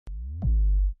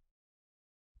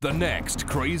The next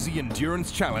crazy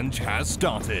endurance challenge has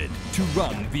started to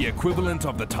run the equivalent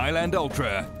of the Thailand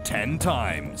Ultra 10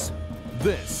 times.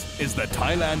 This is the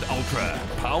Thailand Ultra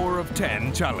Power of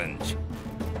 10 challenge.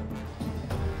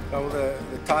 Well, the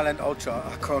Thailand Ultra,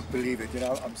 I can't believe it. You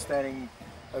know, I'm standing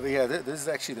over here. This is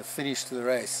actually the finish to the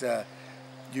race.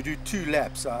 You do 2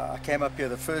 laps. I came up here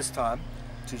the first time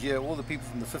to hear all the people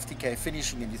from the 50k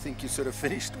finishing, and you think you sort of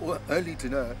finished, only to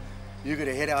know you're going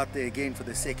to head out there again for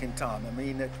the second time. I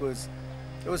mean, it was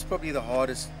probably the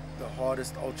hardest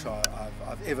ultra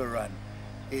I've ever run.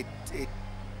 It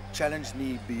challenged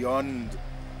me beyond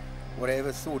what I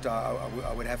ever thought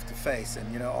I would have to face.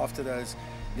 And you know, after those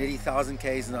nearly 1,000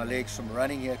 k's in our legs from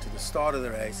running here to the start of the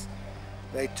race,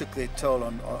 they took their toll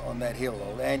on that hill.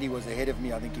 Old Andy was ahead of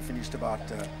me. I think he finished about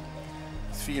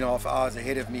 3.5 hours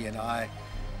ahead of me, and I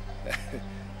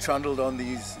trundled on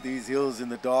these hills in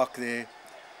the dark there,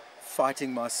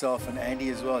 fighting myself, and Andy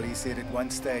as well. He said at one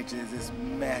stage there's this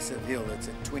massive hill, it's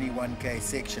a 21k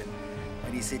section,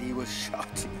 and he said he was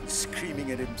shouting and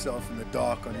screaming at himself in the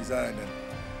dark on his own.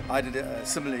 And I did a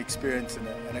similar experience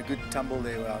and a good tumble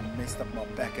there where I messed up my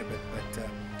back a bit, but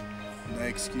no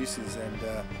excuses. And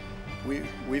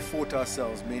we fought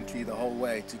ourselves mentally the whole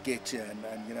way to get here,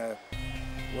 and you know,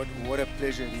 what a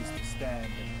pleasure it is to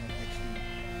stand and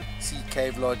actually see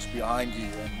Cave Lodge behind you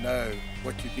and know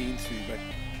what you've been through. But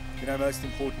you know, most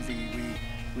importantly,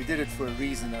 we did it for a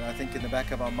reason, and I think in the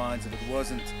back of our minds, if it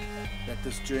wasn't that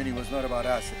this journey was not about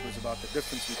us, it was about the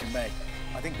difference we can make.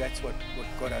 I think that's what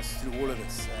got us through all of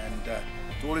this. And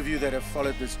to all of you that have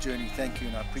followed this journey, thank you,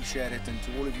 and I appreciate it. And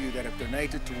to all of you that have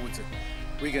donated towards it,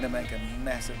 we're going to make a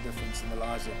massive difference in the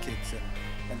lives of kids.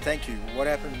 And thank you. What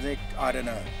happens next, I don't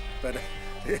know, but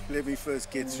let me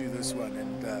first get through this one.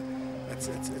 And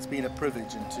it's been a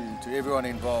privilege, and to everyone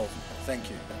involved, thank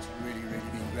you. It's really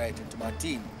been great. And to my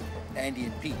team, Andy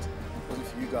and Pete, all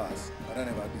of you guys, I don't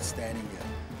know if I'd be standing here.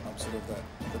 I'm sort of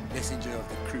the messenger of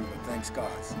the crew, but thanks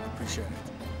guys, I appreciate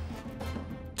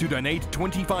it. To donate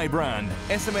 25 Rand,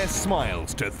 SMS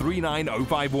SMILES to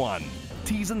 39051.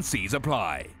 T's and C's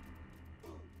apply.